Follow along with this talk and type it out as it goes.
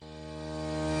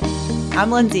I'm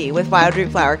Lindsay with Wild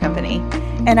Root Flower Company.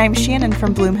 And I'm Shannon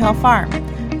from Bloom Hill Farm.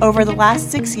 Over the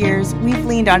last 6 years, we've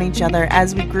leaned on each other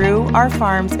as we grew our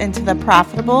farms into the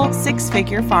profitable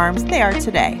six-figure farms they are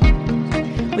today.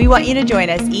 We want you to join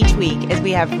us each week as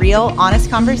we have real, honest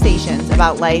conversations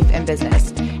about life and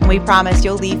business. And we promise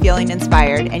you'll leave feeling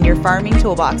inspired and your farming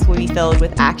toolbox will be filled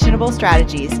with actionable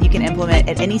strategies you can implement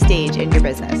at any stage in your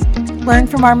business. Learn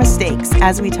from our mistakes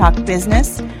as we talk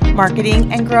business,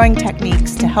 marketing, and growing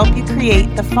techniques to help you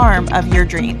create the farm of your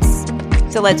dreams.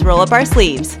 So let's roll up our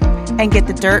sleeves and get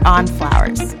the dirt on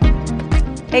flowers.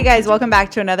 Hey guys, welcome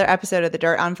back to another episode of the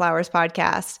Dirt on Flowers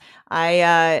podcast.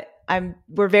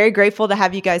 We're very grateful to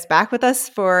have you guys back with us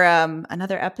for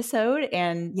another episode.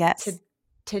 And yes,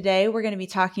 today we're going to be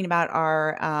talking about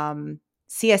our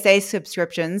CSA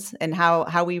subscriptions and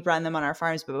how we run them on our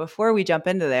farms. But before we jump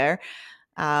into there,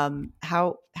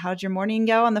 how'd your morning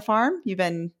go on the farm? You've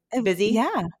been busy?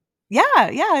 Yeah.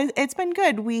 It's been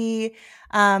good. We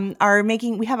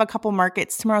we have a couple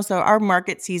markets tomorrow. So our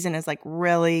market season is like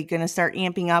really going to start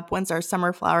amping up once our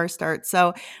summer flowers start.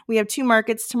 So we have 2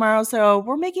 markets tomorrow. So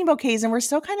we're making bouquets and we're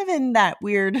still kind of in that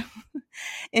weird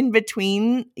in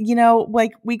between,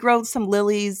 like we grow some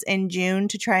lilies in June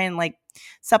to try and like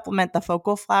supplement the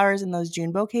focal flowers in those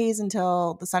June bouquets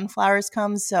until the sunflowers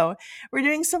come. So we're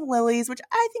doing some lilies, which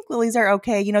I think lilies are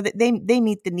okay. They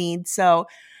meet the needs. So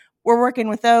we're working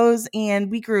with those,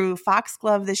 and we grew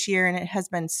foxglove this year, and it has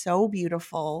been so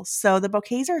beautiful. So the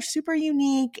bouquets are super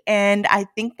unique, and I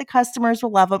think the customers will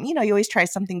love them. You always try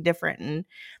something different, and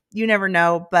you never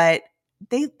know, but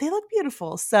they look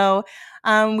beautiful. So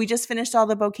we just finished all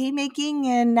the bouquet making,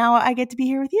 and now I get to be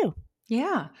here with you.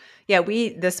 Yeah.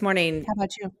 This morning. How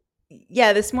about you?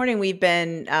 Yeah, this morning we've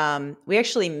been, we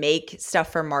actually make stuff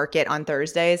for market on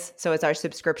Thursdays. So it's our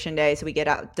subscription day. So we get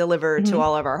out delivered to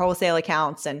all of our wholesale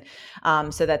accounts and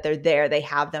so that they're there. They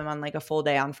have them on like a full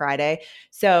day on Friday.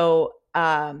 So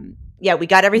we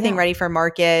got everything ready for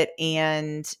market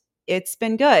and it's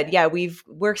been good. Yeah,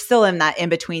 we're still in that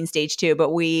in-between stage too, but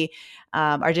we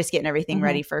are just getting everything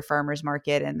ready for farmers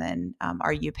market and then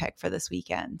our U-Pick for this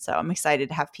weekend. So I'm excited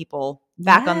to have people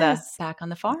back on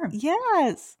the farm.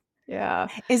 Yes. Yeah.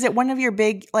 Is it one of your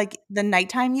big, like the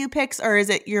nighttime U-Picks, or is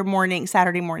it your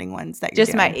Saturday morning ones that you're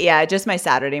doing? Just my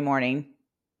Saturday morning.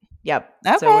 Yep.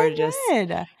 Okay, so we're just,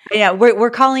 good. Yeah, we're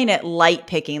calling it light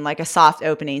picking, like a soft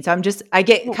opening. So I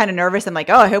get kind of nervous. I'm like,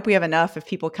 oh, I hope we have enough if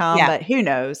people come, but who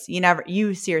knows?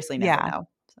 You seriously never know.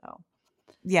 So.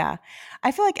 Yeah.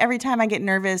 I feel like every time I get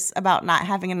nervous about not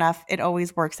having enough, it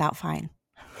always works out fine.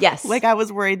 Yes. Like I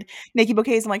was worried making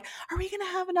bouquets. I'm like, are we going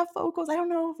to have enough focals? I don't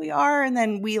know if we are. And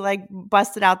then we like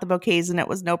busted out the bouquets and it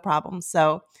was no problem.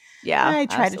 So yeah, I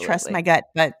try to trust my gut,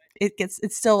 but it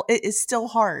is still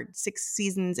hard 6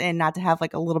 seasons in not to have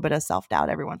like a little bit of self-doubt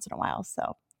every once in a while.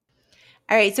 So.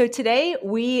 All right. So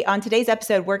on today's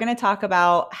episode, we're going to talk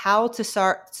about how to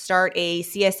start a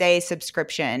CSA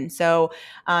subscription. So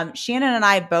Shannon and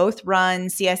I both run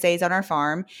CSAs on our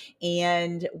farm,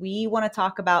 and we want to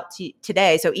talk about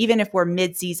today. So even if we're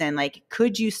mid-season, like,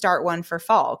 could you start one for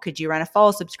fall? Could you run a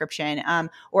fall subscription?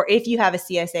 Or if you have a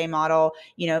CSA model,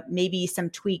 maybe some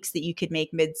tweaks that you could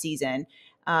make mid-season.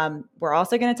 We're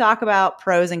also going to talk about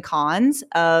pros and cons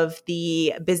of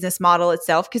the business model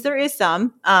itself, because there is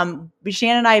some.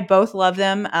 Shannon and I both love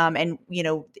them, and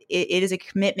it is a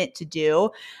commitment to do.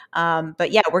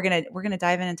 But yeah, we're gonna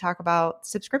dive in and talk about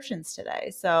subscriptions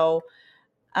today. So,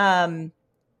 Shannon,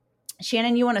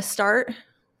 you want to start?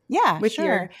 Yeah, with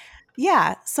sure.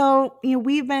 So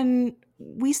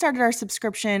we started our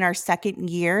subscription our second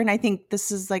year, and I think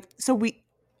this is like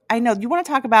I know you want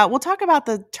to we'll talk about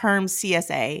the term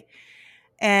CSA.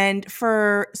 And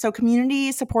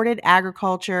community supported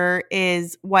agriculture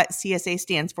is what CSA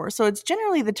stands for. So it's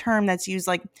generally the term that's used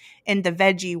like in the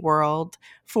veggie world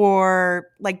for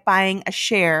like buying a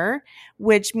share,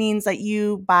 which means that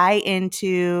you buy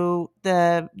into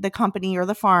the company or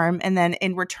the farm, and then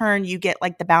in return you get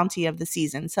like the bounty of the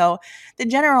season. So the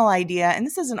general idea, and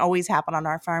this doesn't always happen on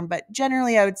our farm, but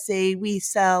generally I would say we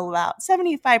sell about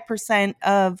 75%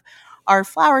 of our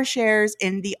flower shares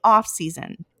in the off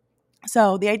season.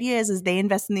 So the idea is they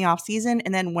invest in the off season,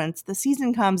 and then once the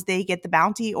season comes, they get the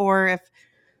bounty. Or if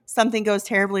something goes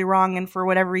terribly wrong and for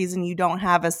whatever reason you don't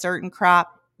have a certain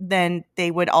crop, then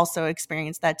they would also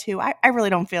experience that too. I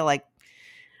really don't feel like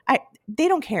they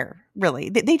don't care really.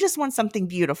 They just want something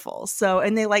beautiful. So,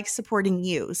 and they like supporting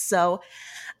you. So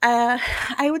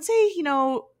I would say,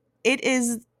 it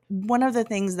is one of the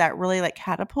things that really like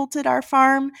catapulted our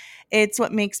farm. It's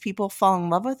what makes people fall in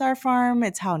love with our farm.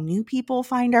 It's how new people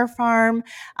find our farm.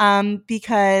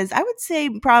 Because I would say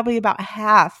probably about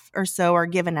half or so are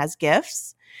given as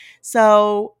gifts.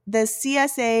 So the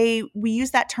CSA, we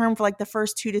use that term for like the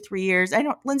first 2 to 3 years. I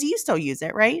know, Lindsay, you still use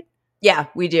it, right? Yeah,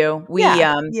 we do.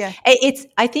 Yeah. Yeah. It's,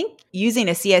 I think using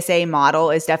a CSA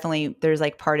model is definitely, there's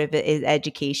like part of it is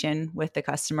education with the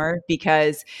customer,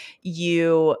 because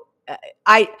you,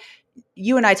 I,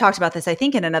 you and I talked about this, I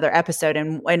think, in another episode.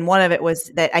 And one of it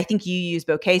was that I think you use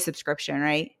bouquet subscription,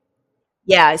 right?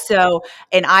 Yeah. So,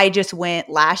 and I just went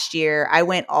last year, I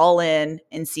went all in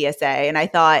CSA, and I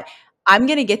thought, I'm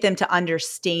going to get them to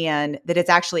understand that it's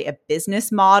actually a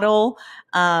business model,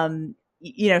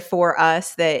 for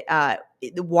us, that,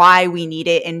 why we need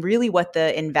it and really what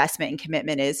the investment and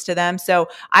commitment is to them. So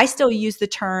I still use the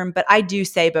term, but I do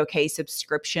say bouquet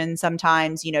subscription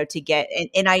sometimes, to get,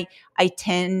 and I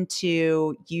tend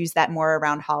to use that more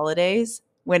around holidays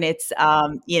when it's,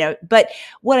 but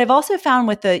what I've also found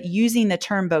with the using the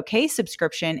term bouquet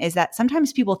subscription is that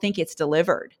sometimes people think it's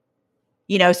delivered,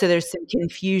 so there's some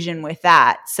confusion with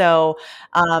that. So,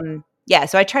 yeah,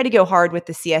 so I try to go hard with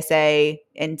the CSA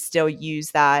and still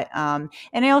use that. And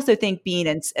I also think being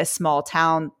in a small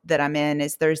town that I'm in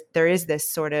is there is this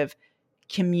sort of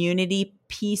community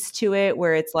piece to it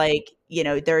where it's like,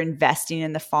 they're investing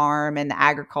in the farm and the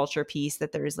agriculture piece,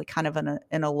 that there's like kind of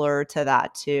an allure to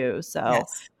that too. So,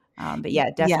 Yes. but yeah,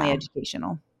 definitely Yeah.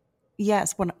 educational.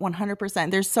 Yes,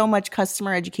 100%. There's so much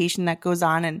customer education that goes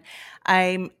on. And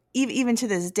I'm even to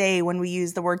this day, when we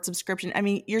use the word subscription, I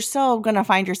mean, you're still going to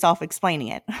find yourself explaining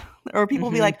it. Or people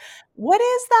will be Mhm. like, what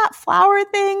is that flower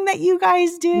thing that you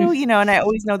guys do? And I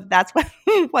always know that that's what,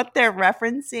 what they're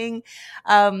referencing.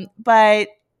 But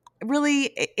really,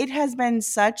 it has been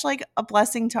such like a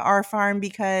blessing to our farm,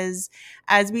 because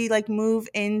as we like move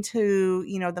into,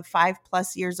 the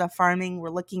 5+ years of farming, we're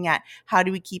looking at how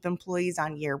do we keep employees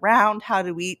on year round? How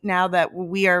do we, now that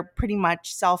we are pretty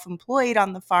much self-employed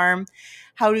on the farm,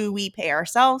 how do we pay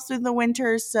ourselves through the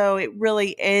winter? So it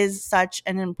really is such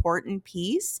an important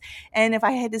piece. And if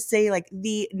I had to say like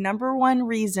the number one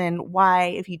reason why,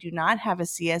 if you do not have a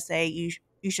CSA,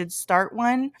 you should start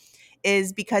one,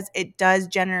 is because it does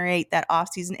generate that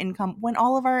off-season income when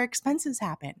all of our expenses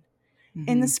happen.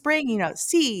 In the Mhm. spring,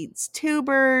 seeds,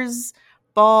 tubers,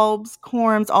 bulbs,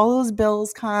 corms, all those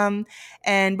bills come,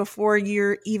 and before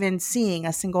you're even seeing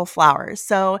a single flower.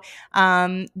 So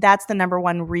that's the number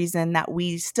one reason that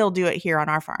we still do it here on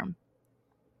our farm.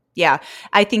 Yeah,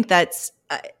 I think that's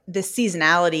the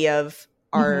seasonality of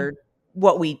Mm-hmm. our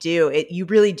what we do. You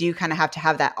really do kind of have to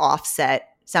have that offset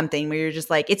something where you're just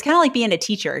like, it's kind of like being a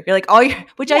teacher. You're like all your,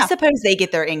 which I Yeah. suppose they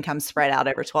get their income spread out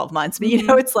over 12 months, but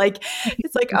Mm-hmm. it's like,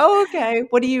 oh, okay.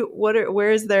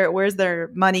 Where's their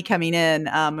money coming in?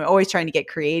 We're always trying to get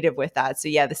creative with that. So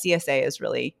yeah, the CSA is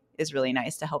really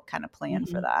nice to help kind of plan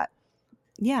for Mm-hmm. that.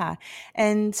 Yeah.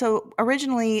 And so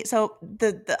originally, so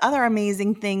the other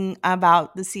amazing thing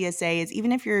about the CSA is,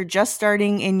 even if you're just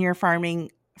starting in your farming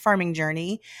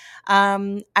journey,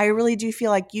 I really do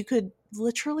feel like you could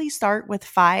literally start with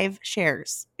 5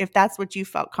 shares if that's what you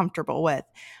felt comfortable with.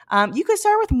 You could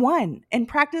start with one and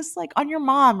practice like on your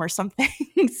mom or something.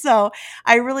 So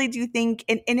I really do think,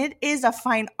 and it is a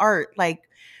fine art, like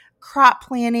crop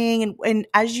planning, and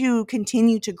as you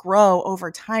continue to grow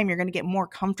over time, you're going to get more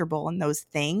comfortable in those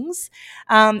things,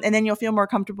 and then you'll feel more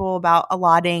comfortable about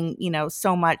allotting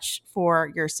so much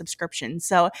for your subscription.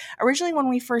 So originally, when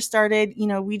we first started,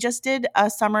 we just did a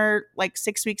summer like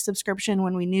 6-week subscription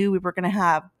when we knew we were going to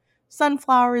have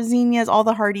sunflower, zinnias, all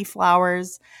the hardy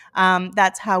flowers.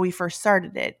 That's how we first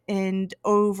started it, and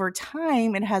over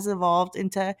time it has evolved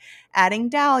into adding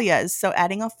dahlias, so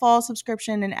adding a fall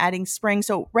subscription and adding spring.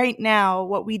 So right now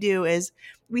what we do is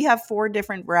we have 4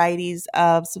 different varieties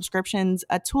of subscriptions: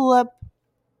 a tulip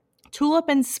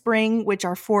and spring, which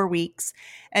are 4 weeks,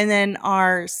 and then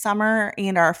our summer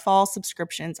and our fall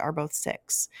subscriptions are both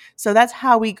 6. So that's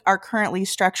how we are currently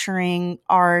structuring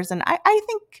ours, and I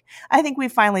think we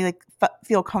finally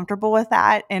feel comfortable with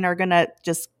that and are gonna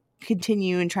just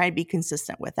continue and try to be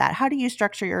consistent with that. How do you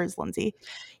structure yours, Lindsay?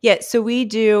 Yeah, so we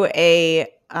do in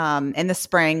the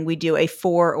spring, we do a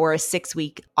 4 or a 6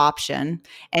 week option.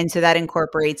 And so that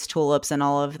incorporates tulips and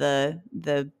all of the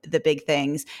big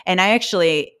things. And I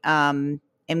actually am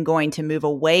going to move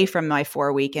away from my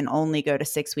 4 week and only go to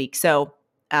 6 weeks. So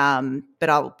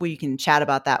but we can chat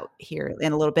about that here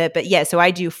in a little bit. But yeah, so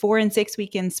I do 4 and 6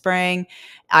 week in spring.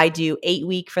 I do 8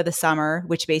 week for the summer,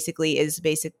 which basically is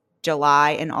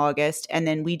July and August, and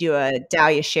then we do a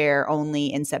dahlia share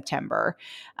only in September.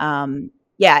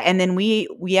 Yeah, and then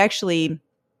we actually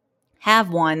have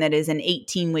one that is an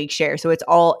 18-week share, so it's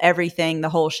all everything, the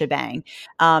whole shebang.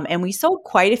 And we sold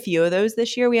quite a few of those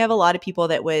this year. We have a lot of people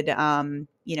that would,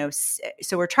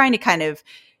 so we're trying to kind of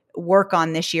work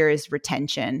on this year is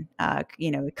retention,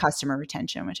 customer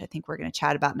retention, which I think we're going to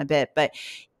chat about in a bit. But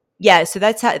yeah, so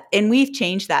that's how, and we've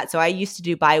changed that. So I used to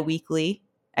do biweekly.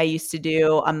 I used to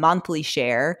do a monthly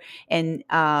share. And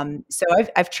so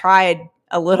I've tried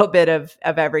a little bit of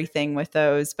everything with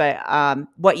those. But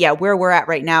where we're at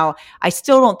right now, I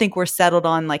still don't think we're settled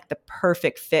on like the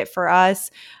perfect fit for us.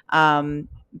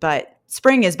 But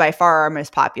spring is by far our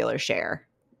most popular share.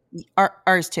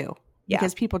 Ours too.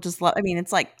 Because people just love, I mean,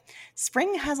 it's like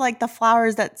spring has like the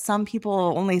flowers that some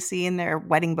people only see in their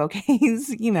wedding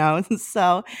bouquets,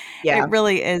 so it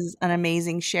really is an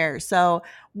amazing share. So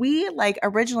we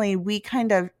originally we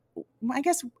kind of,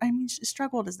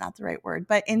 struggled is not the right word,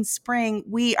 but in spring,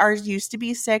 ours used to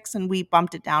be 6 and we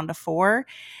bumped it down to 4.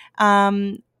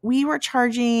 We were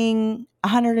charging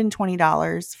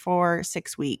 $120 for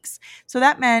 6 weeks. So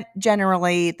that meant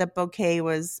generally the bouquet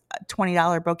was a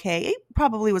 $20 bouquet. It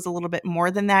probably was a little bit more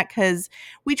than that because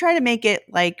we try to make it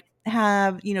like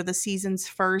have, the seasons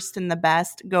first and the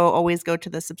best always go to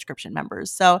the subscription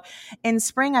members. So in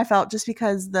spring, I felt just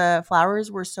because the flowers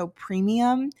were so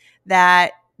premium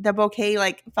that the bouquet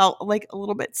felt like a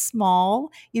little bit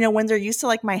small. When they're used to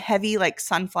like my heavy like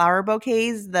sunflower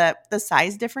bouquets, the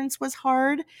size difference was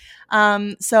hard.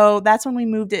 So that's when we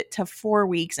moved it to 4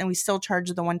 weeks and we still charge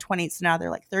the 120. So now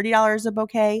they're like $30 a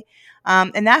bouquet.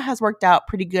 And that has worked out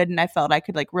pretty good. And I felt I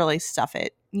could like really stuff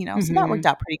it, so that worked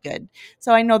out pretty good.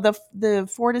 So I know the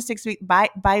 4 to 6 week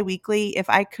bi-weekly,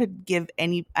 if I could give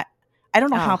any, I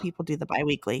don't know how people do the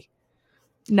bi-weekly.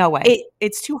 No way.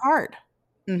 It's too hard.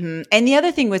 Mm-hmm. And the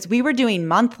other thing was we were doing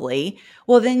monthly.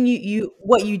 Well, then you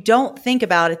what you don't think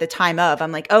about at the time of,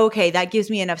 I'm like, oh, okay, that gives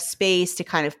me enough space to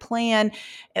kind of plan.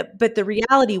 But the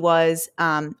reality was,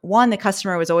 one, the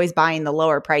customer was always buying the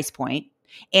lower price point.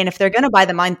 And if they're going to buy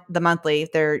the monthly,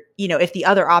 if they're, if the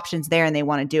other option's there and they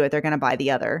want to do it, they're going to buy the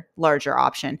other larger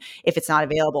option if it's not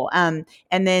available. And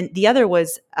then the other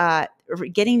was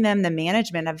getting them the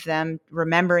management of them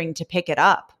remembering to pick it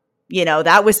up.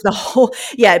 That was the whole,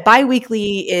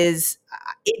 biweekly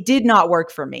it did not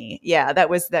work for me. Yeah. That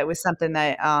was something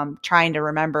that, trying to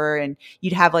remember, and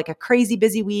you'd have like a crazy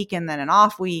busy week and then an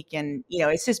off week. And,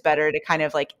 it's just better to kind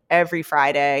of like every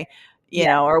Friday,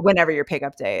 or whenever your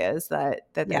pickup day is that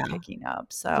they're picking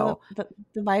up. So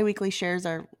the biweekly shares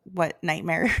are what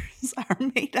nightmares are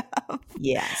made of.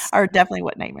 Yes. Are definitely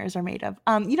what nightmares are made of.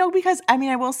 Because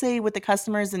I will say with the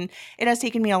customers, and it has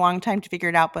taken me a long time to figure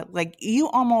it out, but like you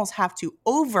almost have to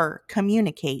over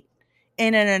communicate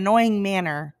in an annoying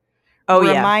manner.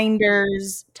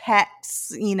 Reminders,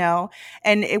 texts,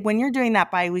 and when you're doing that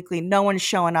biweekly, no one's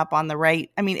showing up on the right.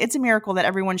 I mean, it's a miracle that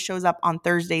everyone shows up on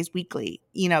Thursdays weekly,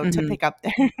 to pick up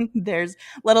theirs,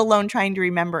 let alone trying to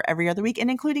remember every other week.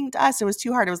 And including to us, it was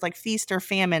too hard. It was like feast or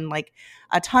famine, like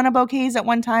a ton of bouquets at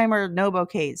one time or no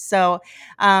bouquets. So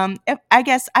I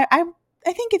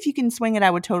think if you can swing it,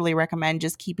 I would totally recommend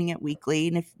just keeping it weekly.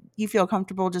 And if you feel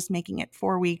comfortable just making it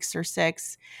 4 weeks or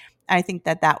 6, I think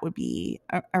that would be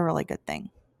a really good thing.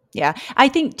 Yeah. I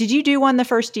think, did you do one the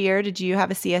first year? Did you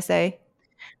have a CSA?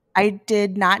 I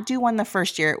did not do one the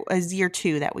first year. It was year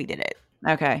 2 that we did it.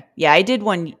 Okay. Yeah. I did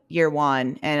one year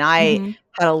 1 and I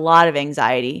had a lot of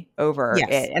anxiety over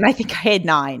it. And I think I had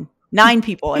 9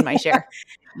 people in my share.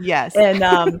 Yes.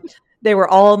 And, they were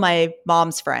all my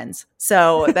mom's friends.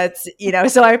 So that's,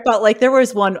 so I felt like there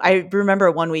was one, I remember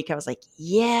one week I was like,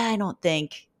 I don't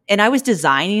think, and I was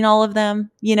designing all of them,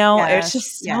 it's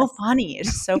just so funny.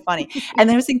 It's just so funny. And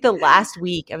then I was thinking the last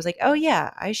week I was like, oh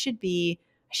yeah, I should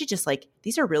just like,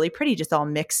 these are really pretty, just all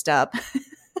mixed up.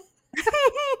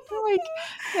 Like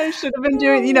I should have been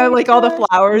doing, like all the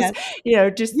flowers,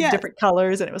 just different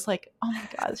colors. And it was like, oh my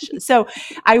gosh. So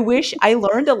I wish I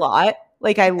learned a lot.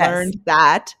 Like I learned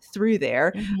that through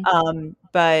there.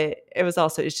 But it was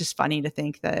also, it's just funny to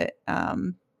think that,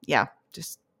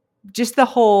 just the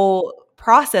whole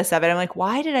process of it. I'm like,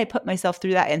 why did I put myself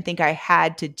through that and think I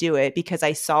had to do it because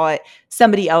I saw it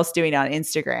somebody else doing it on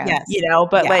Instagram,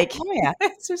 but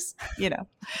it's just,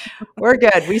 we're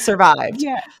good. We survived.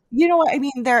 Yeah. You know what? I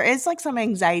mean, there is like some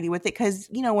anxiety with it because,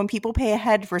 when people pay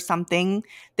ahead for something,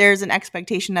 there's an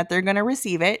expectation that they're going to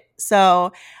receive it.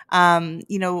 So,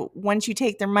 once you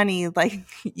take their money, like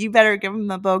you better give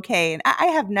them a bouquet. And I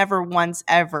have never once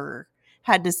ever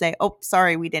had to say, oh,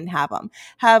 sorry, we didn't have them.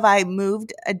 Have I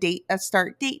moved a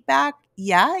start date back?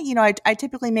 Yeah. I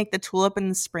typically make the tulip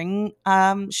and the spring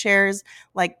shares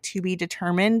like to be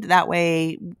determined. That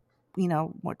way,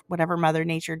 whatever Mother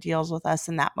Nature deals with us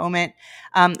in that moment,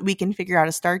 we can figure out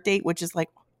a start date, which is like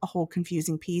a whole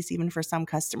confusing piece, even for some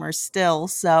customers still.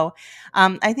 So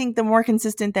I think the more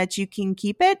consistent that you can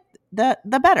keep it, the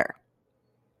better.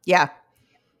 Yeah.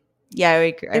 Yeah,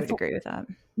 I If would agree with that.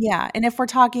 Yeah, and if we're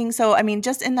talking, so I mean,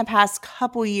 just in the past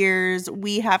couple years,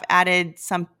 we have added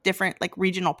some different like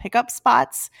regional pickup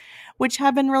spots, which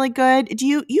have been really good. Do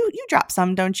you drop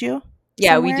some, don't you?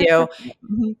 Yeah, we Somewhere for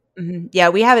do. Mhm. Yeah,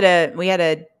 we had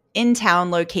a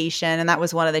in-town location, and that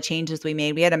was one of the changes we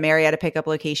made. We had a Marietta pickup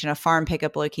location, a farm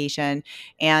pickup location,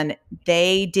 and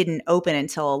they didn't open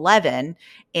until 11.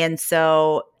 And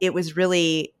so it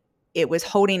was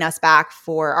holding us back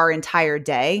for our entire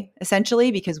day, essentially,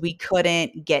 because we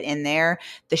couldn't get in there.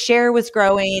 The share was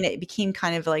growing. It became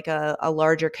kind of like a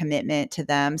larger commitment to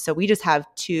them. So we just have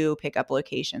two pickup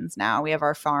locations now. We have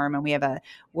our farm, and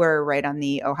we're right on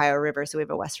the Ohio River, so we have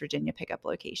a West Virginia pickup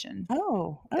location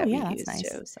Oh that we yeah, that's use nice.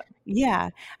 too. So Yeah.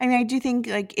 I mean, I do think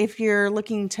like if you're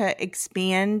looking to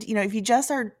expand, if you just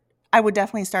are, I would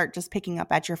definitely start just picking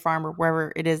up at your farm or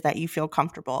wherever it is that you feel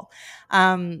comfortable.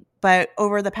 But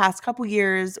over the past couple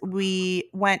years, we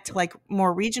went to like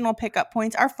more regional pickup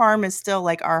points. Our farm is still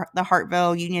like the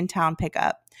Hartville Uniontown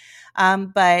pickup.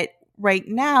 But right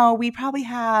now we probably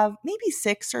have maybe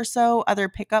 6 or so other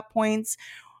pickup points,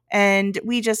 and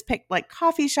we just picked like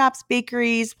coffee shops,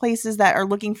 bakeries, places that are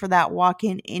looking for that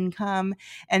walk-in income.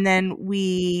 And then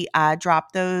we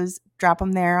drop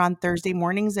them there on Thursday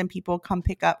mornings, and people come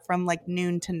pick up from like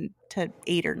noon to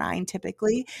 8 or 9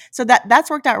 typically. So that's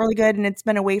worked out really good. And it's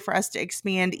been a way for us to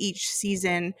expand each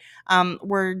season.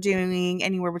 We're doing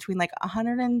anywhere between like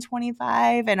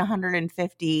 125 and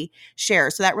 150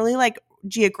 shares. So that really like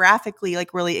geographically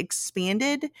like really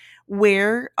expanded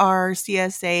where our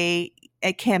CSA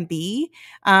it can be.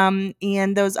 And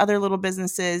those other little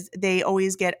businesses, they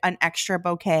always get an extra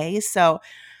bouquet. So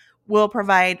we'll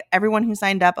provide everyone who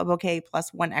signed up a bouquet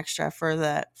plus one extra for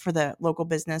the local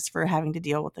business for having to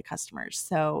deal with the customers.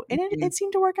 So and it, mhm. it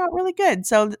seemed to work out really good.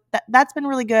 So that's been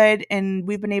really good, and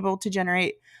we've been able to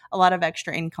generate a lot of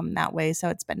extra income that way. So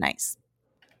it's been nice.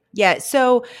 Yeah.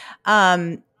 So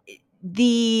um,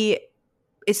 the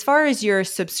as far as your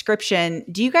subscription,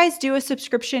 do you guys do a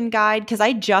subscription guide? Because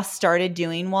I just started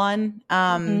doing one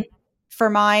Mhm. for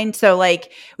mine. So,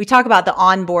 like, we talk about the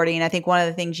onboarding. I think one of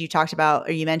the things you talked about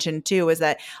or you mentioned too was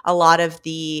that a lot of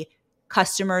the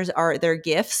customers are their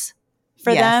gifts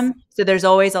for Yes. them. So there's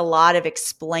always a lot of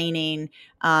explaining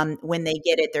when they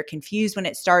get it. They're confused when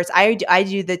it starts. I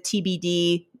do the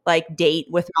TBD like date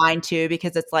with mine too,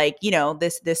 because it's like,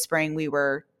 this spring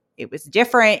it was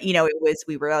different.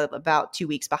 We were about 2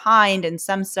 weeks behind and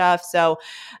some stuff. So,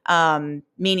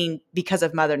 meaning because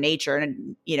of Mother Nature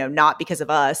and, not because of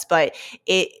us, but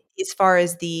as far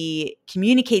as the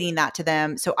communicating that to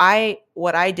them. So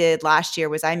what I did last year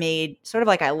was I made sort of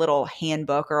like a little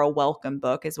handbook or a welcome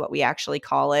book is what we actually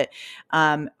call it,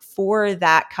 for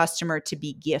that customer to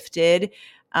be gifted.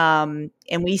 And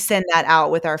we send that out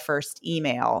with our first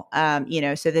email,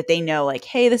 so that they know like,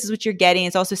 hey, this is what you're getting.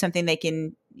 It's also something they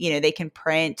can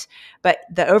print, but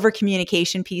the over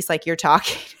communication piece, like you're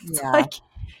talking, it's Yeah. like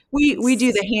we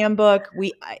do the handbook.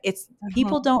 It's Uh-huh.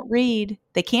 people don't read,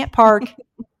 they can't park,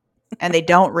 and they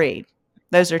don't read.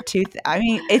 Those are I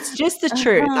mean, it's just the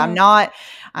truth. Uh-huh.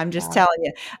 I'm just Yeah. telling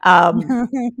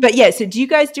you. But yeah, so do you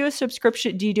guys do a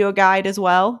subscription? Do you do a guide as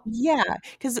well? Yeah,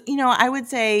 because I would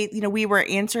say, we were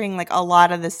answering like a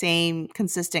lot of the same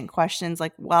consistent questions,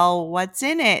 like, well, what's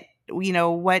in it?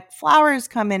 What flowers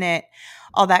come in it?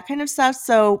 All that kind of stuff.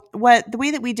 So, the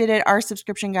way that we did it, our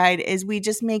subscription guide is we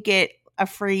just make it a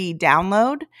free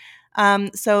download.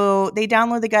 So they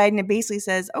download the guide, and it basically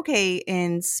says, okay,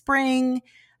 in spring,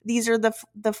 these are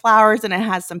the flowers, and it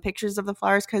has some pictures of the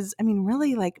flowers. Because I mean,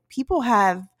 really, like people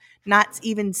have not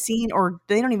even seen, or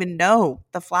they don't even know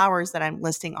the flowers that I'm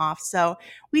listing off. So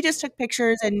we just took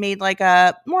pictures and made like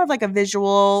a more of like a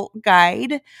visual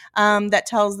guide, that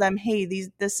tells them, hey,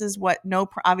 this is what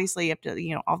obviously you have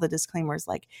to, all the disclaimers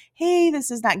like, hey, this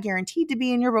is not guaranteed to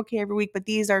be in your bouquet every week, but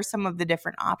these are some of the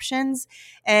different options.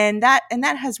 And that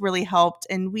has really helped.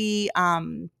 And we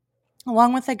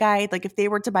along with the guide, like if they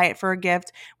were to buy it for a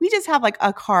gift, we just have like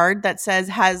a card that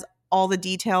has all the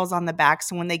details on the back.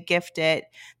 So when they gift it,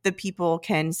 the people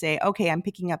can say, okay, I'm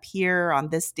picking up here on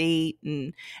this date.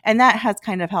 And that has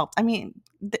kind of helped. I mean,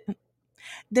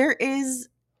 there is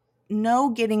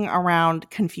no getting around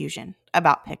confusion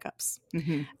about pickups.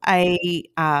 Mm-hmm. I,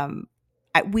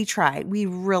 we try, we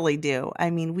really do. I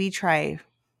mean, we try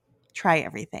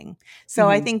everything. So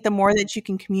I Mm-hmm. think the more that you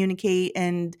can communicate,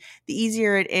 and the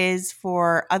easier it is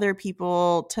for other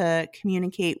people to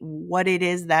communicate what it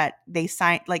is that they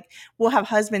sign. Like we'll have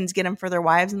husbands get them for their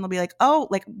wives, and they'll be like, oh,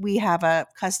 like we have a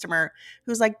customer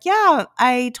who's like, yeah,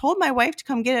 I told my wife to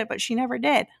come get it, but she never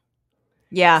did.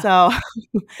 Yeah. So,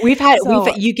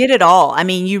 so You get it all. I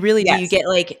mean, you really do. You yes, get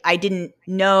like, I didn't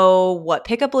know what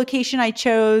pickup location I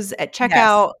chose at yes,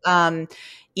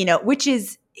 checkout, which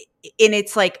is, and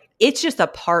it's like, it's just a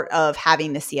part of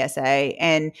having the CSA.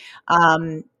 And,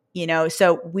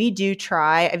 so we do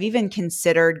try. I've even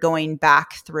considered going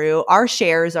back through our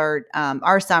shares are, our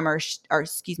our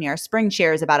spring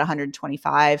share is about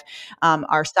 125.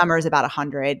 Our summer is about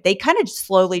 100. They kind of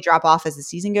slowly drop off as the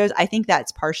season goes. I think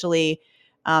that's partially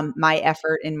my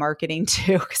effort in marketing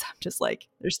too, because I'm just like,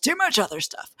 there's too much other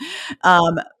stuff.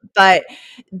 Um, but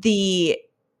the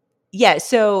yeah,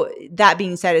 so that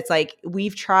being said, it's like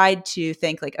we've tried to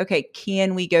think like, okay,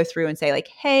 can we go through and say like,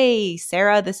 hey,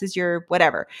 Sarah, this is your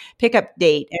whatever pickup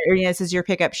date, or this is your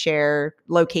pickup share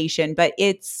location. But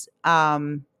it's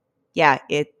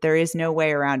there is no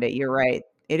way around it. You're right.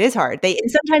 It is hard. And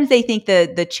sometimes they think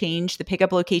the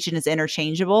pickup location is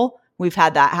interchangeable. We've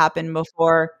had that happen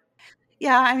before.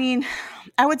 yeah. I mean,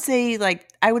 I would say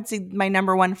my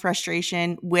number one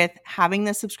frustration with having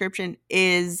the subscription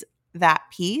is that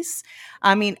piece.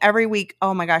 I mean, every week,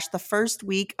 oh my gosh, the first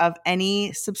week of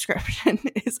any subscription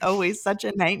is always such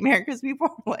a nightmare because people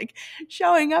are like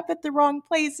showing up at the wrong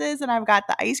places. And I've got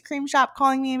the ice cream shop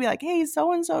calling me and be like, hey,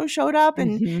 so and so showed up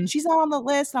and Mhm. she's not on the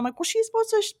list. And I'm like, well, she's supposed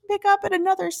to pick up at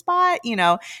another spot,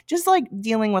 just like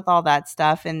dealing with all that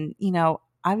stuff. And,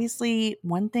 obviously,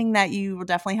 one thing that you will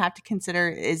definitely have to consider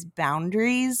is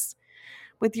boundaries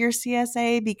with your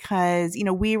CSA because,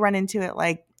 we run into it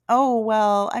like, oh,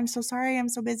 well, I'm so sorry. I'm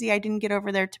so busy. I didn't get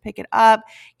over there to pick it up.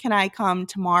 Can I come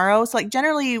tomorrow? So, like,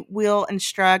 generally, we'll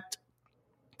instruct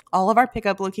all of our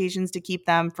pickup locations to keep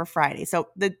them for Friday. So,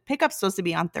 the pickup's supposed to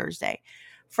be on Thursday.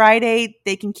 Friday,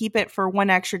 they can keep it for one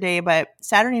extra day, but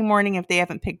Saturday morning, if they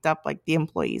haven't picked up, like the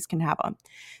employees can have them.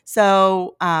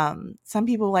 So some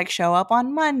people like show up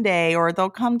on Monday or they'll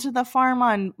come to the farm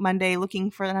on Monday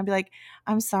looking for them. I'll be like,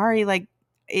 I'm sorry, like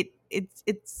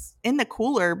it's in the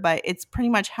cooler, but it's pretty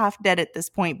much half dead at this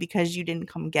point because you didn't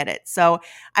come get it. So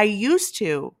I used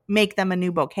to make them a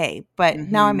new bouquet, but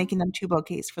now I'm Mhm. making them two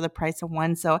bouquets for the price of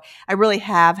one. So I really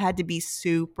have had to be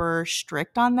super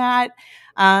strict on that.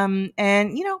 And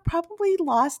probably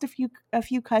lost a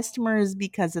few customers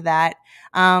because of that.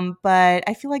 But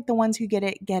I feel like the ones who get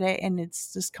it, and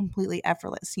it's just completely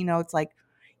effortless. It's like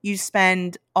you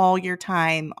spend all your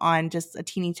time on just a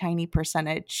teeny tiny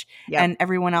percentage, Yep. and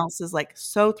everyone else is like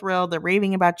so thrilled. They're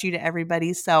raving about you to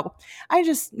everybody. So I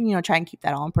just try and keep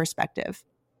that all in perspective.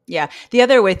 Yeah. The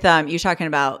other with you're talking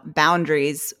about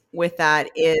boundaries with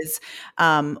that is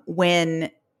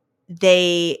when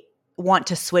they want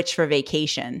to switch for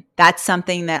vacation. That's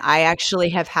something that I actually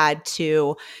have had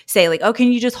to say like, "Oh,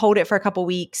 can you just hold it for a couple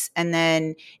weeks?" And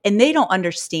they don't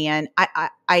understand.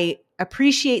 I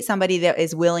appreciate somebody that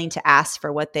is willing to ask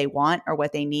for what they want or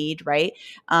what they need, right?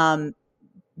 Um,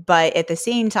 but at the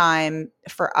same time,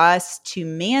 for us to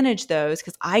manage those,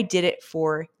 because I did it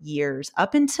for years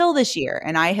up until this year,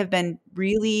 and I have been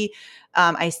really,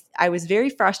 I was very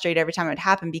frustrated every time it would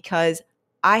happen because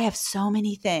I have so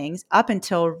many things. Up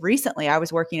until recently, I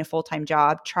was working a full time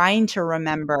job, trying to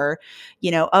remember,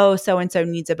 oh, so and so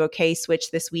needs a bouquet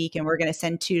switch this week, and we're going to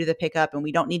send two to the pickup, and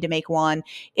we don't need to make one.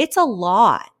 It's a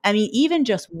lot. I mean, even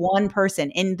just one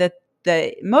person in the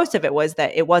most of it was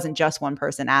that it wasn't just one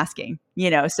person asking,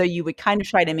 so you would kind of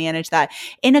try to manage that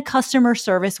in a customer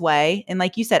service way. And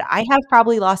like you said, I have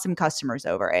probably lost some customers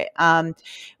over it,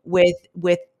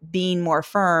 with being more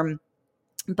firm.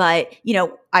 But,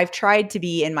 I've tried to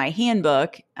be in my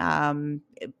handbook,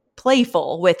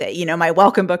 playful with it, my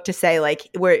welcome book to say like,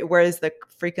 where is the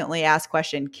frequently asked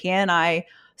question, can I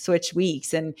switch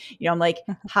weeks? And, I'm like,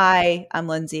 hi, I'm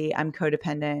Lindsay. I'm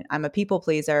codependent. I'm a people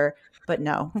pleaser, but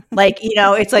no, like,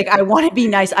 it's like, I want to be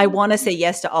nice. I want to say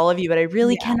yes to all of you, but I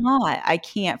really Yeah. cannot. I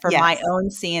can't for my Yes.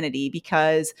 own sanity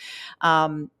because,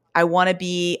 I want to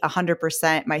be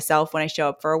 100% myself when I show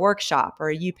up for a workshop or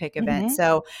a UPIC event. Hmm.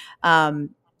 So,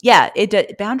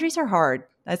 boundaries are hard.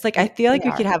 That's like, I feel They like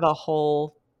we could are. have a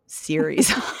whole series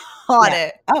on Yeah.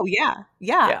 it. Oh, yeah.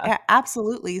 Yeah, Yeah.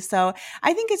 absolutely. So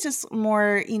I think it's just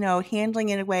more, handling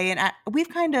it in a way. And we've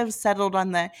kind of settled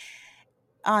on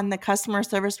the customer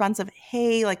service response of,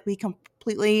 hey, like we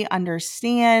completely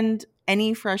understand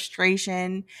any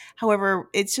frustration. However,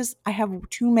 it's just I have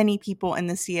too many people in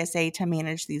the CSA to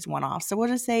manage these one-offs. So we'll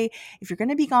just say, if you're going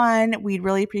to be gone, we'd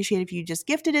really appreciate if you just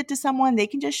gifted it to someone. They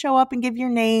can just show up and give your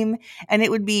name, and it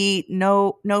would be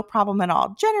no problem at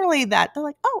all. Generally, that they're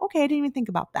like, oh, okay, I didn't even think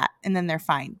about that, and then they're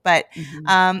fine. But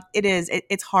Mhm.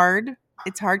 it's hard.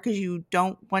 It's hard because you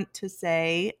don't want to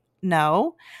say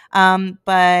no,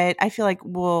 but I feel like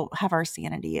we'll have our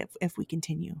sanity if we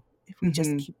continue, if we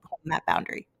just Mhm. keep holding that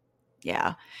boundary.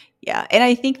 Yeah. Yeah. And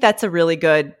I think that's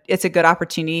it's a good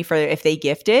opportunity for if they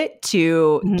gift it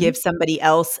to Mhm. give somebody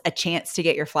else a chance to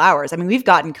get your flowers. I mean, we've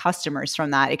gotten customers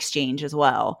from that exchange as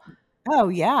well. Oh,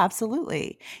 yeah,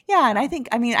 absolutely. Yeah, and Yeah.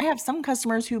 I mean, I have some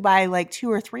customers who buy like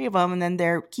 2 or 3 of them, and then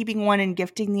they're keeping one and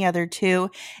gifting the other 2.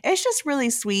 It's just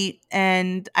really sweet,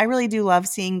 and I really do love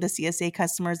seeing the CSA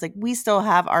customers. Like, we still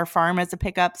have our farm as a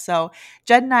pickup, so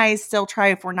Judd and I still try,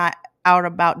 if we're not out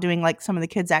about doing, like, some of the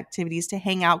kids' activities, to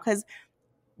hang out, because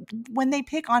when they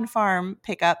pick on farm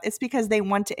pickup, it's because they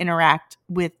want to interact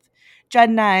with Judd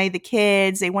and I, the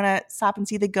kids. They want to stop and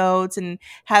see the goats and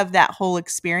have that whole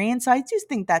experience. So I just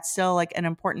think that's still like an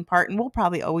important part. And we'll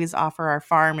probably always offer our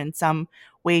farm in some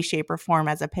way, shape, or form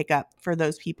as a pickup for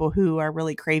those people who are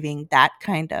really craving that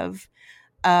kind of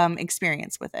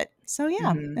experience with it. So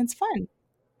yeah, Mhm. it's fun.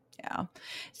 Yeah.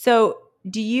 So,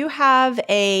 do you have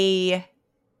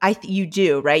you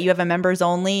do, right? You have a members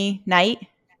only night?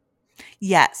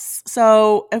 Yes.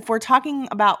 So if we're talking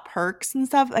about perks and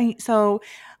stuff, so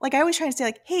like I always try to say,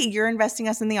 like, hey, you're investing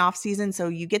us in the off season, so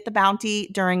you get the bounty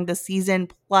during the season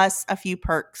plus a few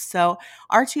perks. So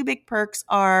our two big perks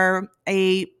are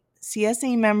a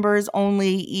CSA members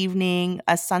only evening,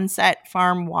 a sunset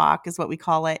farm walk is what we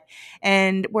call it,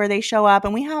 and where they show up.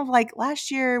 And we have, like,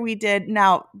 last year we did.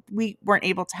 Now we weren't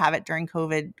able to have it during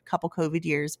COVID, couple COVID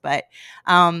years, but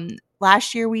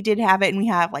last year we did have it, and we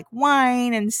have like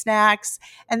wine and snacks,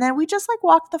 and then we just like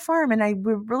walk the farm, and it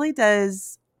really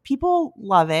does. People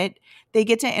love it. They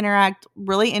get to interact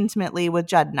really intimately with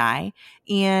Judd and I,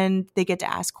 and they get to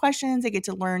ask questions. They get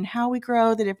to learn how we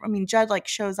grow the different. I mean, Judd like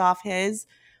shows off his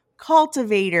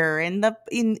cultivator, and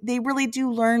they really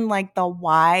do learn like the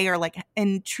why, or like,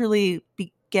 and truly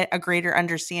get a greater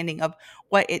understanding of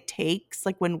what it takes,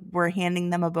 like when we're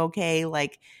handing them a bouquet,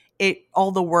 like it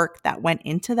all the work that went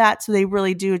into that. So they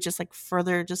really do, just like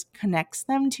further just connects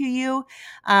them to you.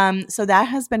 So that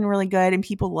has been really good, and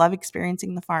people love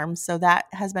experiencing the farm, so that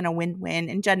has been a win-win,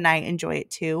 and Jed and I enjoy it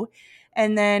too.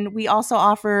 And then we also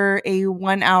offer a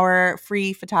 1 hour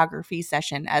free photography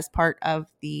session as part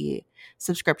of the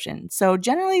subscription. So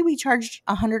generally we charge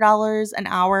 $100 an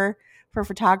hour for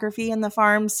photography in the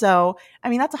farm. So I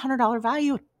mean, that's $100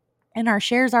 value, and our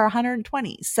shares are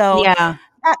 120. So Yeah.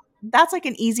 that's like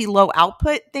an easy low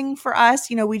output thing for us.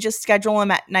 You know, we just schedule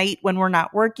them at night when we're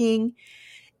not working,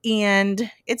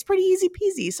 and it's pretty easy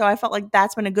peasy. So I felt like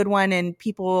that's been a good one, and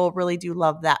people really do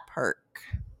love that perk.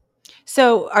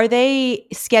 So, are they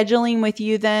scheduling with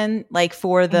you then, like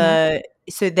Mm-hmm.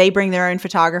 so they bring their own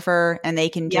photographer and they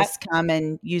can Yep. just come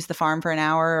and use the farm for an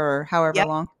hour or however Yep.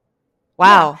 long?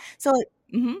 Yeah. Wow. So,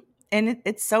 and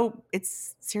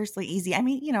it's seriously easy. I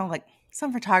mean, you know, like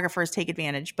some photographers take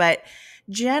advantage, but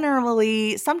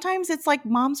generally, sometimes it's like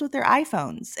moms with their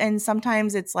iPhones, and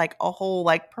sometimes it's like a whole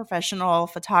like professional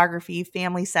photography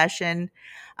family session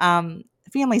down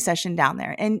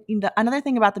there. And another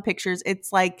thing about the pictures,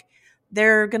 it's like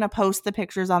they're gonna post the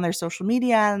pictures on their social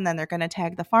media, and then they're gonna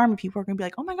tag the farm, and people are gonna be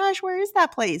like, "Oh my gosh, where is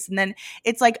that place?" And then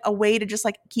it's like a way to just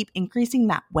like keep increasing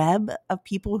that web of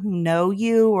people who know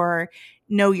you or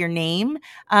know your name.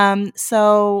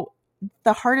 So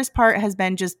the hardest part has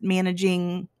been just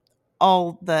managing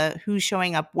all the who's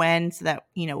showing up when, so that,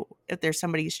 you know, if there's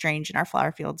somebody strange in our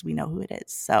flower fields, we know who it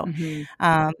is. So Mhm.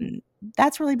 um,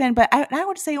 that's really been, but I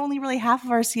would say only really half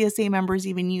of our CSA members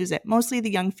even use it. Mostly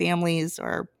the young families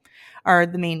are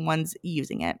the main ones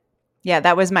using it. Yeah,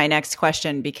 that was my next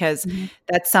question because Mhm.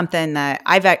 that's something that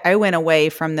I went away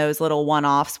from those little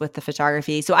one-offs with the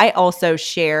photography. So I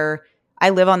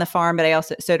live on the farm, but I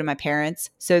also so do my parents.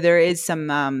 So there's some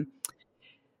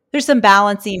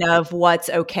balancing of what's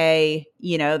okay,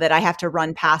 that I have to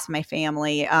run past my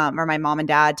family, or my mom and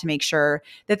dad to make sure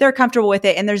that they're comfortable with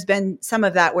it. And there's been some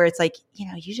of that where it's like,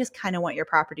 you just kind of want your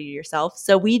property to yourself.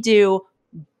 So we do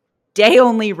day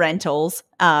only rentals.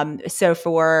 So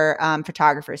for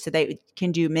photographers, so they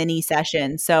can do mini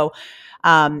sessions. So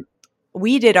um,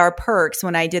 we did our perks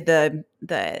when I did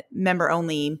the member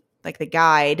only, like the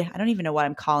guide. I don't even know what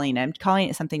I'm calling it. I'm calling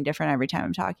it something different every time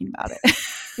I'm talking about it.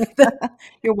 the,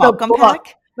 Your the welcome book,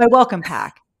 pack. my welcome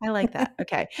pack. I like that.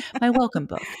 Okay, my welcome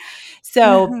book.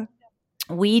 So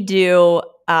we do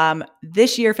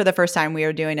this year for the first time we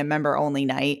are doing a member only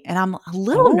night, and I'm a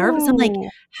little nervous. I'm like, Oh,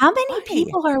 how many why?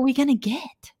 people are we going to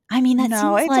get? I mean, that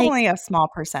No, seems it's like, only a small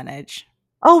percentage.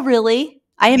 oh, really?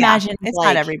 I Yeah, imagined it's not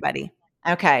like, everybody.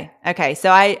 okay. So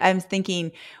I'm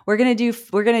thinking we're gonna do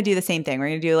the same thing. We're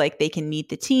gonna do like they can meet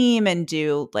the team and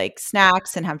do like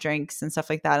snacks and have drinks and stuff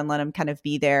like that, and let them kind of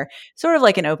be there, sort of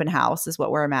like an open house is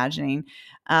what we're imagining.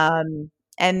 And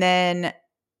then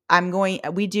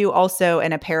we do also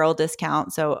an apparel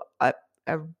discount. So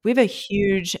we have a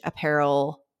huge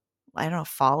apparel, I don't know,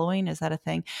 following, is that a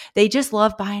thing? They just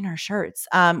love buying our shirts,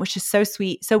 which is so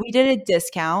sweet. So we did a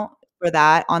discount for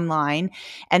that online,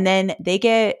 and then they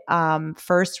get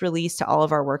first release to all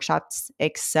of our workshops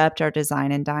except our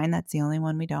design and dine. That's the only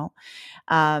one we don't.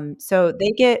 So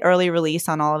they get early release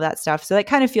on all of that stuff. So that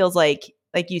kind of feels like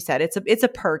you said, it's a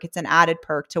perk. It's an added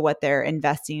perk to what they're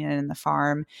investing in the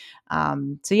farm.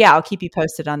 So yeah, I'll keep you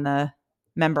posted on the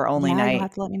member only Yeah, you'll night.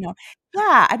 have to let me know.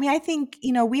 Yeah, I mean, I think,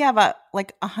 we have a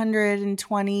like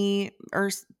 120 or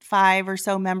 5 or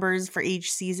so members for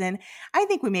each season. I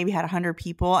think we maybe had 100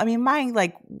 people. I mean,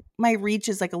 my reach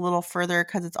is like a little further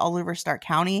cuz it's all over Stark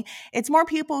County. It's more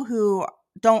people who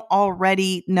don't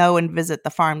already know and visit the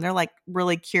farm. They're like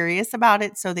really curious about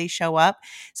it, so they show up.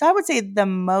 So I would say the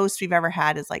most we've ever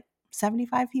had is like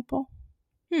 75 people.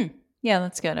 Hmm. Yeah,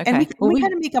 that's good. And we Okay. Well, we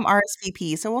kinda make them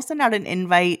RSVP, so we'll send out an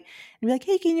invite and be like,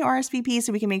 "Hey, can you RSVP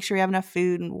so we can make sure we have enough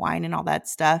food and wine and all that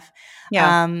stuff?"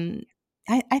 yeah. Um,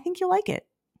 I think you'll like it.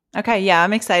 Okay. Yeah,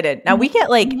 I'm excited. Now we Mhm, get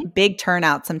like mhm. big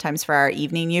turnouts sometimes for our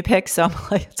evening you pick. So I'm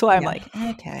like, that's why I'm Yeah. like,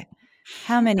 okay,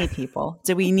 how many people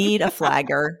do we need a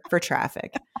flagger for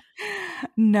traffic?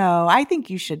 No, I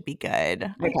think you should be good.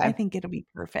 I Okay. think it'll be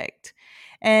perfect.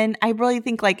 And I really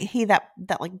think like, hey, that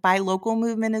like buy local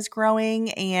movement is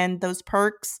growing and those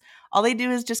perks, all they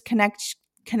do is just connect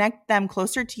them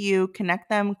closer to you, connect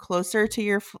them closer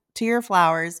to your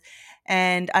flowers,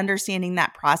 and understanding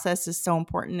that process is so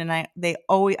important. And I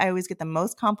always get the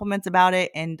most compliments about it.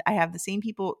 And I have the same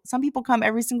people, some people come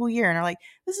every single year and are like,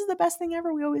 this is the best thing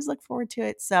ever. We always look forward to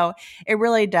it. So it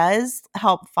really does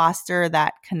help foster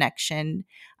that connection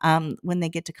when they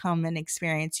get to come and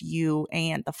experience you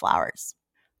and the flowers.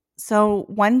 So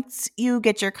once you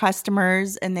get your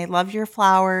customers and they love your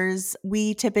flowers,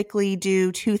 we typically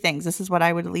do two things. This is what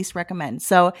I would at least recommend.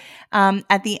 So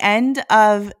at the end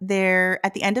of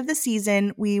the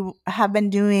season, we have been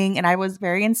doing, and I was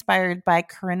very inspired by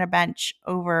Corinna Bench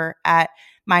over at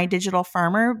My Digital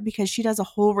Farmer because she does a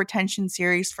whole retention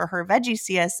series for her veggie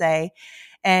CSA.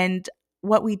 And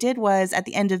what we did was at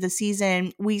the end of the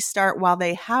season, we start while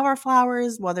they have our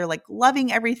flowers, while they're like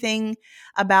loving everything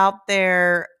about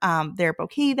their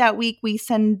bouquet that week. We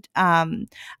send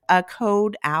a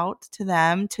code out to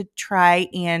them to try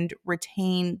and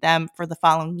retain them for the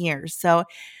following year. So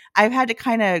I've had to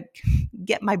kind of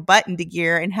get my butt into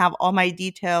gear and have all my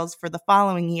details for the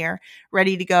following year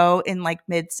ready to go in like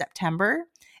mid-September.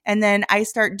 And then I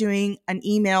start doing an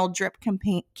email drip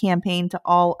campaign to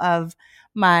all of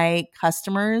my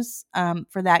customers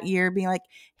for that year, being like,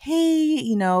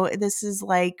 hey, this is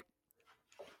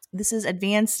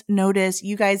advanced notice.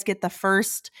 You guys get the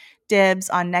first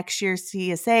dibs on next year's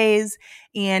CSAs,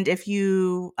 and if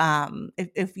you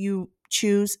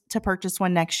choose to purchase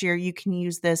one next year, you can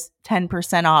use this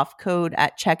 10% off code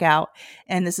at checkout.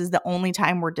 And this is the only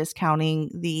time we're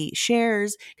discounting the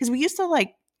shares because we used to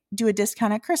like do a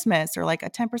discount at Christmas or like a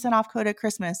 10% off code at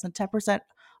Christmas and 10%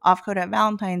 off code at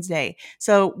Valentine's Day.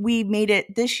 So we made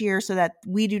it this year so that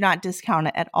we do not discount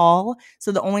it at all.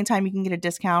 So the only time you can get a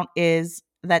discount is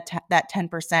that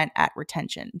 10% at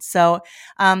retention. So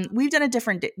we've done it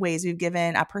different ways. We've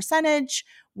given a percentage.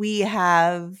 We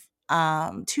have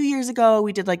 2 years ago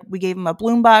we gave them a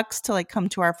bloom box to like come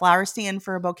to our flower stand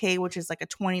for a bouquet, which is like a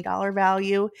 $20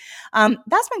 value.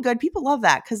 That's been good. People love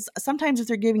that because sometimes if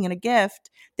they're giving it a gift,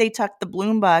 they tuck the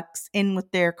bloom box in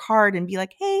with their card and be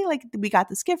like, hey, like we got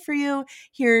this gift for you.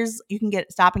 You can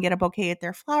stop and get a bouquet at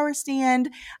their flower stand.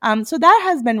 So that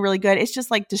has been really good. It's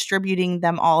just like distributing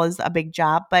them all is a big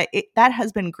job, but that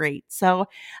has been great. So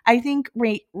I think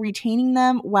retaining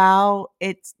them while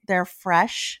they're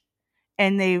fresh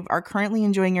and they are currently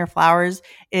enjoying your flowers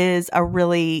is a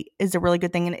really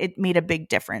good thing, and it made a big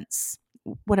difference.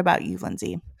 What about you,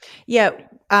 Lindsay? Yeah.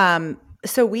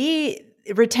 So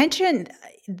retention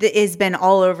has been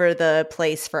all over the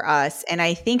place for us. And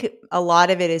I think a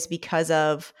lot of it is because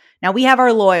of, now we have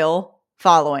our loyal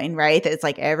following, right? It's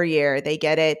like every year they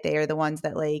get it. They are the ones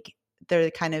that like, they're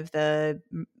kind of the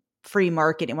free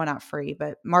marketing. Well, not free,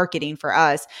 but marketing for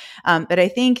us. But I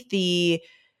think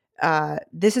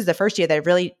this is the first year that I've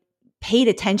really paid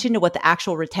attention to what the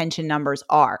actual retention numbers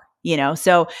are,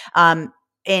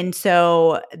 and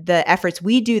so the efforts,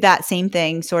 we do that same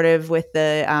thing sort of with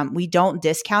we don't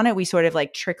discount it. We sort of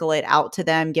like trickle it out to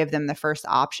them, give them the first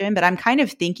option. But I'm kind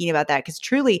of thinking about that because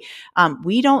truly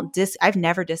I've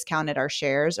never discounted our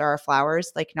shares or our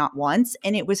flowers, like not once.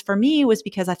 And for me, it was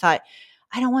because I thought,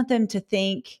 I don't want them to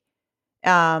think,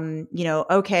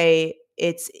 okay,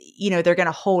 it's, they're going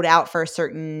to hold out for a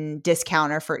certain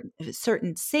discount or for a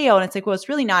certain sale. And it's like, well, it's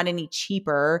really not any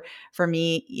cheaper for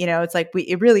me. It's like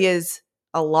it really is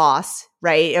a loss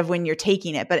right, of when you're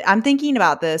taking it. But I'm thinking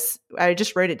about this. I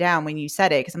just wrote it down when you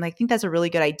said it because I'm like, I think that's a really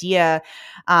good idea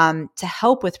to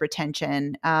help with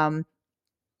retention.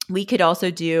 We could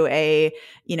also do a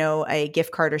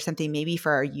gift card or something maybe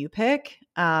for our U-Pick.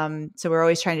 So we're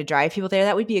always trying to drive people there.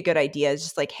 That would be a good idea. It's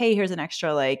just like, hey, here's an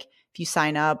extra, like if you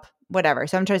sign up, whatever.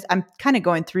 So I'm kind of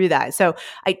going through that. So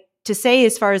to say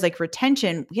as far as like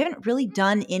retention, we haven't really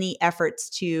done any efforts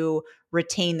to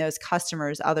retain those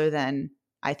customers other than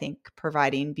I think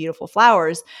providing beautiful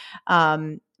flowers.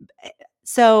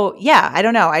 So yeah, I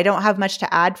don't know. I don't have much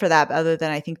to add for that other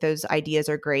than I think those ideas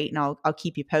are great, and I'll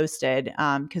keep you posted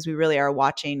because we really are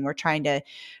watching. We're trying to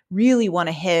really want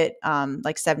to hit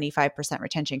like 75%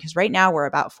 retention because right now we're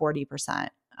about 40%,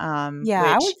 Yeah,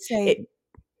 I which would say, it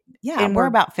yeah, and we're we're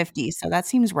about 50. So that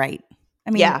seems right.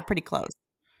 I mean, yeah. pretty close.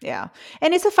 Yeah.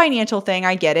 And it's a financial thing.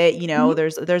 I get it.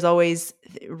 Mhm. There's always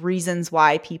reasons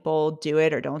why people do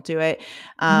it or don't do it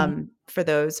Mhm. for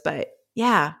those. But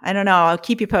yeah, I don't know. I'll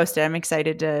keep you posted. I'm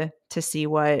excited to see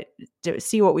what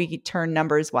we could turn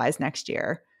numbers wise next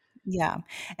year. Yeah.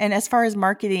 And as far as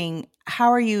marketing,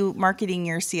 how are you marketing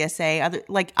your CSA? Other,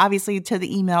 like obviously to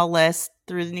the email list,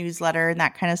 through the newsletter and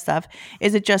that kind of stuff.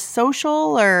 Is it just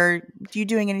social, or do you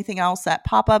doing anything else at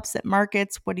pop-ups, at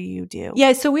markets? What do you do?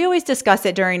 Yeah, so we always discuss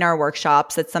it during our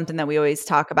workshops. That's something that we always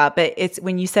talk about. But it's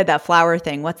when you said that flower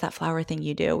thing, what's that flower thing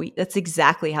you do? That's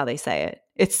exactly how they say it.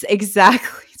 It's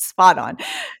exactly spot on.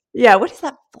 Yeah, what is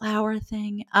that flower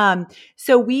thing?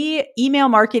 So we email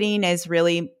marketing is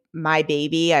really my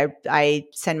baby. I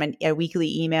send a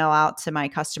weekly email out to my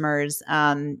customers,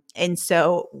 and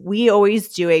so we always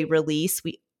do a release.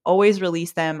 We always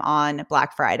release them on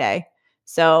Black Friday.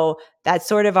 So that's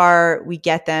sort of we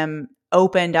get them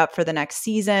opened up for the next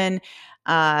season,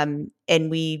 and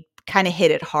we kind of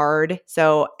hit it hard.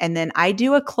 So, and then I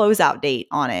do a closeout date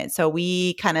on it. So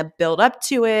we kind of build up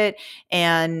to it,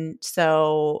 and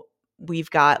so we've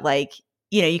got like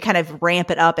you kind of ramp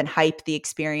it up and hype the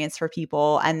experience for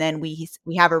people, and then we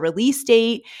have a release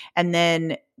date, and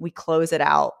then we close it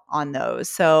out on those.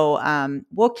 So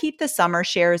we'll keep the summer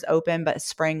shares open, but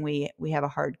spring we have a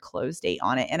hard close date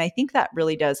on it, and I think that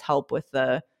really does help with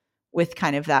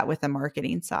kind of that with the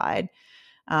marketing side.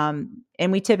 And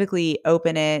we typically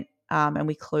open it and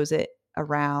we close it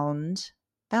around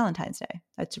Valentine's Day.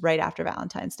 That's right after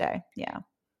Valentine's Day. Yeah.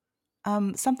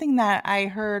 Something that I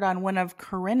heard on one of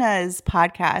Corinna's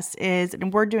podcasts is,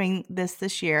 and we're doing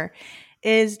this year,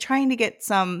 is trying to get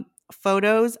some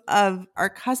photos of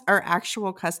our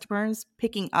actual customers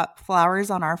picking up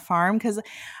flowers on our farm, because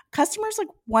customers like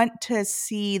want to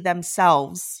see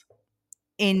themselves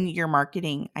in your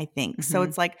marketing, I think. So Mm-hmm.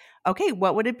 it's like, okay,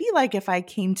 what would it be like if I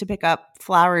came to pick up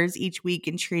flowers each week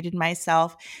and treated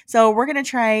myself? So we're going to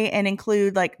try and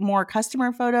include like more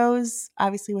customer photos,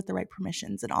 obviously with the right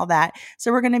permissions and all that.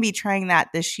 So we're going to be trying that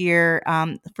this year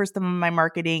for some of my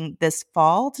marketing this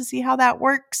fall to see how that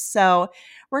works. So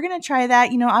we're going to try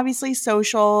that, obviously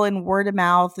social and word of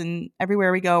mouth, and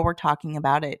everywhere we go, we're talking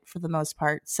about it for the most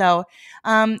part. So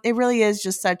it really is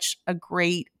just such a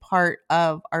great part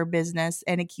of our business,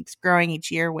 and it keeps growing each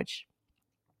year, which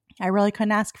I really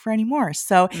couldn't ask for any more.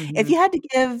 So if Mm-hmm. you had to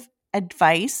give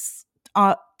advice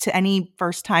to any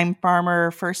first time farmer,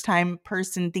 first time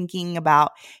person thinking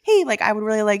about, hey, like I would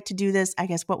really like to do this, I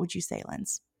guess, what would you say,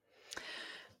 Linz?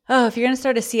 Oh, if you're going to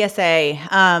start a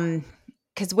CSA,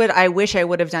 because what I wish I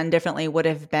would have done differently would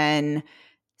have been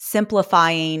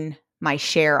simplifying my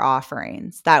share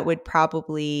offerings. That would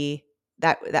probably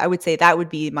that I would say that would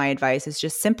be my advice, is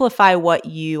just simplify what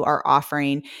you are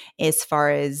offering as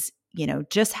far as,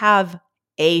 just have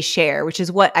a share, which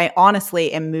is what I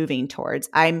honestly am moving towards.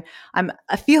 I'm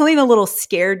feeling a little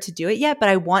scared to do it yet, but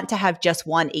I want to have just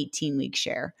one 18-week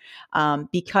share,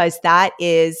 because that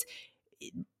is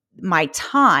my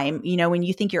time. When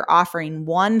you think you're offering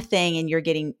one thing and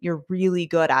you're really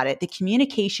good at it, the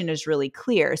communication is really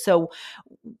clear. So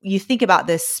you think about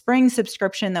this spring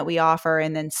subscription that we offer,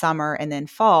 and then summer, and then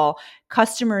fall.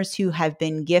 Customers who have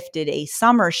been gifted a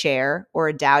summer share or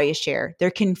a dahlia share, they're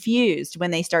confused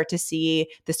when they start to see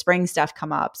the spring stuff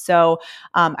come up. So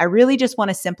I really just want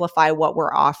to simplify what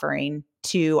we're offering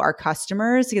to our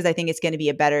customers, because I think it's going to be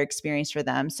a better experience for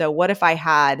them. So what if I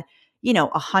had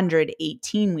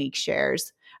 118-week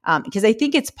shares? Because I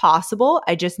think it's possible.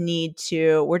 I just need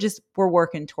to, we're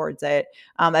working towards it.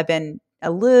 I've been a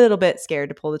little bit scared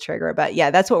to pull the trigger, but yeah,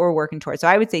 that's what we're working towards. So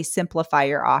I would say simplify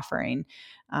your offering,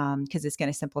 because it's going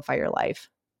to simplify your life.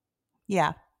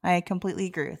 Yeah, I completely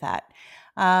agree with that.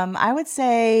 I would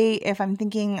say, if I'm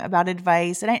thinking about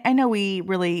advice, and I know we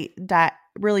really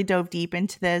dove deep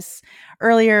into this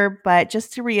earlier, but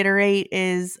just to reiterate,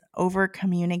 is over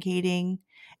communicating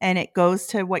And it goes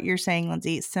to what you're saying,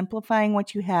 Lindsay, simplifying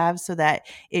what you have so that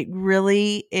it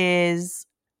really is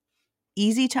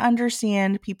easy to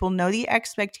understand. People know the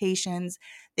expectations.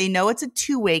 They know it's a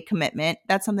two-way commitment.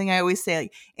 That's something I always say,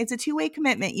 like, it's a two-way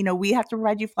commitment. We have to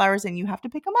provide you flowers and you have to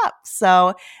pick them up.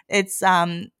 So it's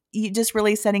you just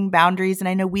really setting boundaries. And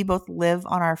I know we both live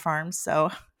on our farm,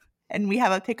 and we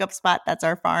have a pickup spot that's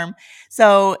our farm.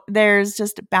 So there's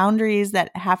just boundaries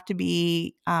that have to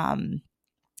be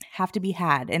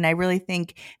had. And I really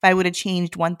think if I would have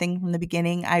changed one thing from the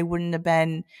beginning, I wouldn't have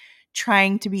been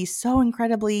trying to be so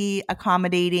incredibly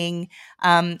accommodating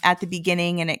at the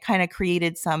beginning. And it kind of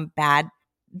created some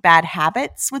bad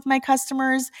habits with my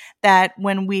customers that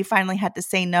when we finally had to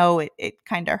say no, it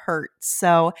kind of hurt.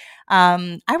 So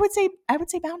I would say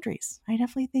boundaries. I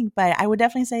definitely think, but I would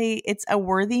definitely say it's a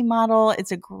worthy model.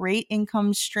 It's a great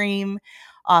income stream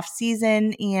off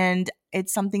season, and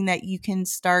it's something that you can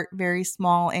start very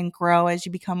small and grow as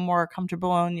you become more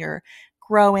comfortable in your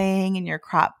growing and your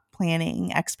crop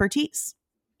planning expertise.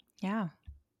 Yeah.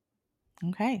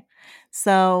 Okay.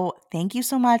 So thank you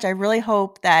so much. I really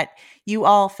hope that you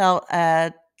all felt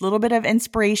a little bit of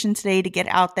inspiration today to get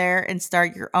out there and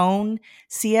start your own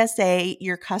CSA.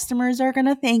 Your customers are going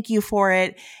to thank you for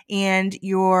it, and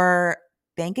your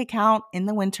bank account in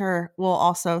the winter will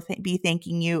also be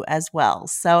thanking you as well.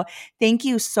 So thank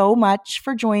you so much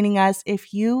for joining us.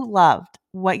 If you loved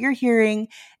what you're hearing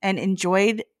and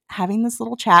enjoyed having this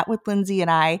little chat with Lindsay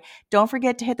and I, don't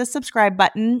forget to hit the subscribe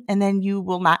button, and then you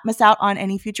will not miss out on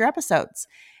any future episodes.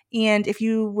 And if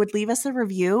you would leave us a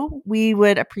review, we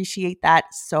would appreciate that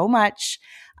so much.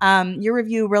 Your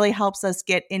review really helps us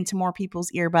get into more people's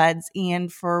earbuds.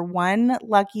 And for one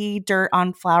lucky Dirt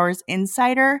on Flowers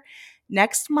insider,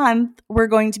 next month, we're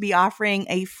going to be offering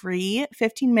a free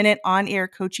 15-minute on-air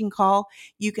coaching call.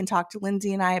 You can talk to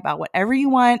Lindsay and I about whatever you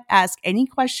want, ask any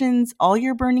questions, all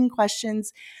your burning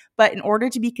questions. But in order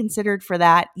to be considered for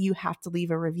that, you have to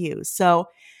leave a review. So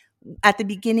at the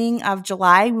beginning of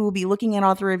July, we will be looking at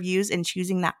all the reviews and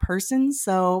choosing that person.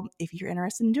 So if you're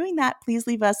interested in doing that, please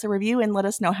leave us a review and let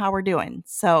us know how we're doing.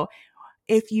 So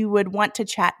if you would want to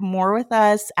chat more with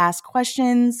us, ask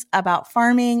questions about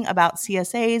farming, about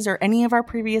CSAs, or any of our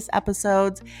previous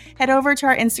episodes, head over to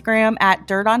our Instagram at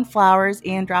Dirt on Flowers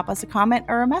and drop us a comment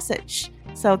or a message.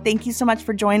 So thank you so much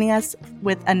for joining us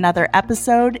with another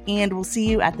episode, and we'll see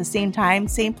you at the same time,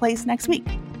 same place next week.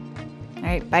 All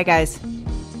right. Bye, guys.